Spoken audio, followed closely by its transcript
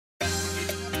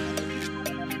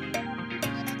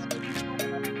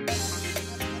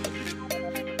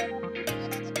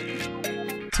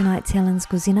Tonight's Helen's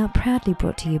Kouzina proudly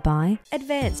brought to you by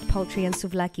Advanced Poultry and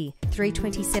Souvlaki,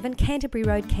 327 Canterbury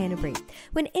Road, Canterbury.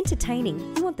 When entertaining,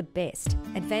 you want the best.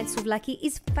 Advanced Souvlaki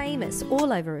is famous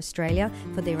all over Australia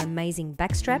for their amazing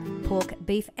backstrap, pork,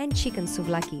 beef and chicken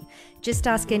souvlaki. Just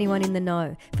ask anyone in the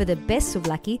know. For the best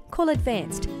souvlaki, call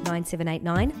Advanced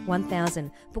 9789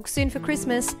 1000. Book soon for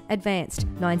Christmas. Advanced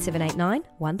 9789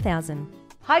 1000.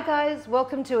 Hi guys,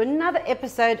 welcome to another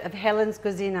episode of Helen's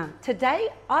Kouzina. Today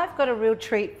I've got a real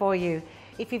treat for you.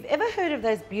 If you've ever heard of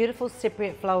those beautiful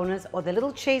Cypriot Flaounes or the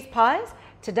little cheese pies,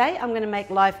 today I'm going to make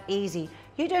life easy.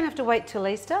 You don't have to wait till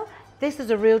Easter. This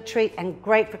is a real treat and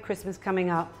great for Christmas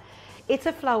coming up. It's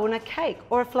a Flaouna cake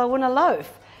or a Flaouna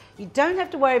loaf. You don't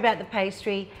have to worry about the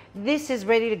pastry. This is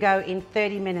ready to go in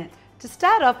 30 minutes. To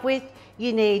start off with,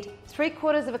 you need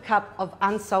 3/4 of a cup of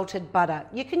unsalted butter.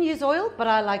 You can use oil, but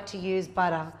I like to use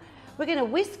butter. We're going to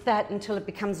whisk that until it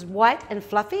becomes white and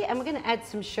fluffy, and we're going to add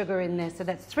some sugar in there. So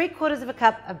that's 3/4 of a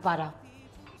cup of butter.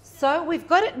 So we've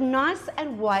got it nice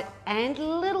and white and a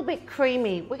little bit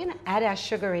creamy. We're going to add our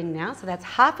sugar in now. So that's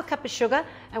 1/2 cup of sugar,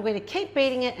 and we're going to keep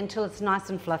beating it until it's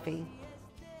nice and fluffy.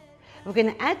 We're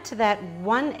going to add to that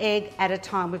 1 egg at a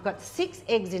time. We've got 6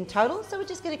 eggs in total, so we're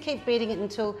just going to keep beating it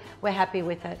until we're happy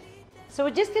with it. So we're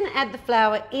just going to add the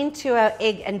flour into our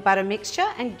egg and butter mixture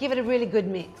and give it a really good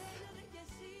mix.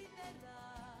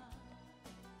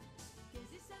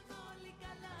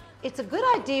 It's a good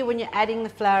idea when you're adding the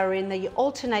flour in that you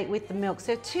alternate with the milk.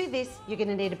 So to this, you're going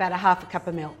to need about 1/2 cup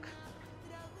of milk.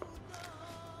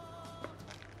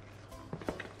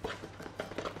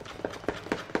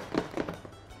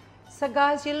 So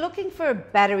guys, you're looking for a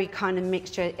battery kind of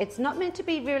mixture. It's not meant to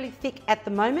be really thick at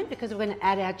the moment because we're going to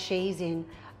add our cheese in.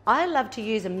 I love to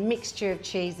use a mixture of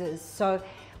cheeses. So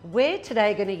we're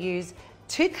today going to use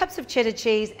 2 cups of cheddar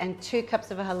cheese and 2 cups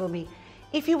of halloumi.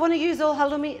 If you want to use all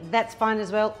halloumi, that's fine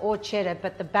as well, or cheddar,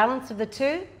 but the balance of the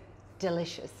two,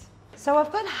 delicious. So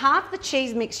I've got half the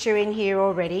cheese mixture in here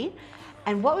already.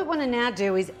 And what we want to now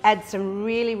do is add some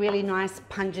really nice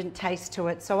pungent taste to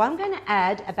it. So I'm going to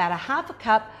add about 1/2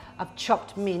 cup of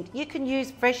chopped mint. You can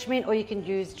use fresh mint or you can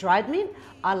use dried mint.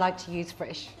 I like to use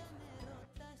fresh.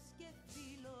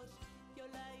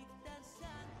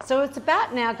 So it's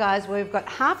about now, guys, where we've got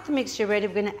half the mixture ready.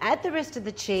 We're going to add the rest of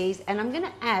the cheese, and I'm going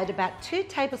to add about 2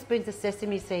 tablespoons of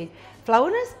sesame seed.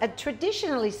 Flaounes are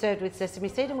traditionally served with sesame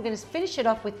seed, and we're going to finish it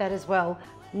off with that as well.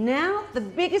 Now, the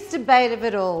biggest debate of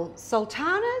it all,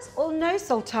 sultanas or no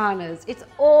sultanas? It's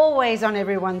always on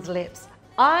everyone's lips.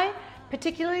 I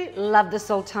particularly love the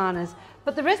sultanas,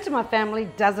 but the rest of my family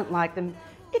doesn't like them.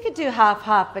 You could do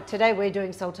half-half, but today we're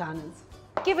doing sultanas.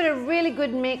 Give it a really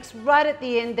good mix right at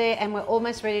the end there, and we're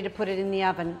almost ready to put it in the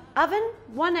oven. Oven,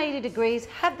 180 degrees,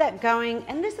 have that going,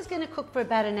 and this is going to cook for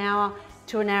about 1 hour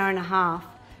to 1 hour and a half.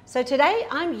 So today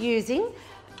I'm using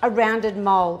a rounded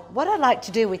mold. What I like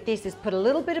to do with this is put a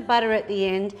little bit of butter at the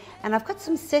end, and I've got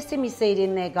some sesame seed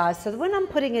in there, guys, so that when I'm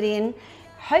putting it in,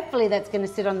 hopefully that's going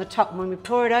to sit on the top, and when we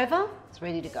pour it over, it's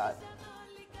ready to go.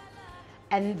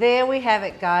 And there we have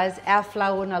it, guys, our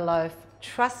Flaouna loaf.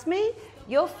 Trust me,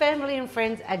 your family and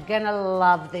friends are going to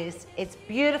love this. It's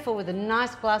beautiful with a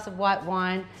nice glass of white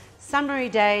wine, summery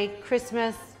day,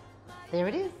 Christmas. There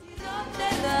it is.